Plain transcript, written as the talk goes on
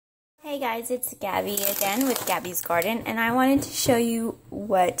Hey guys, it's Gabby again with Gabby's Garden, and I wanted to show you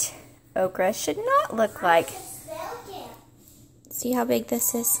what okra should not look like. See how big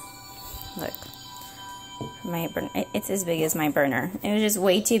this is? Look, it's as big as my burner. It was just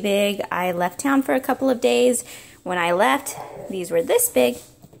way too big. I left town for a couple of days. When I left, these were this big.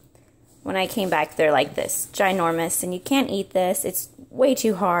 When I came back, they're like this, ginormous, and you can't eat this. It's way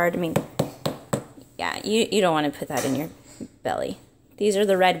too hard. I mean, yeah, you don't want to put that in your belly. These are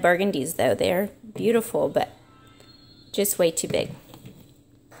the red burgundies, though. They're beautiful, but just way too big.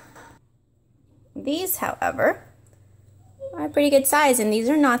 These, however, are a pretty good size, and these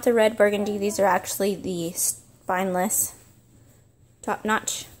are not the red burgundy. These are actually the spineless,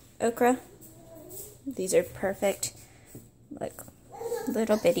 top-notch okra. These are perfect, like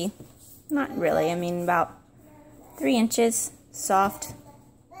little bitty. Not really, I mean about 3 inches, soft.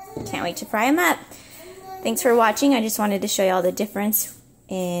 Can't wait to fry them up. Thanks for watching. I just wanted to show you all the difference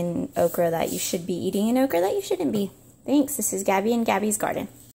in okra that you should be eating and okra that you shouldn't be. Thanks. This is Gabby and Gabby's Garden.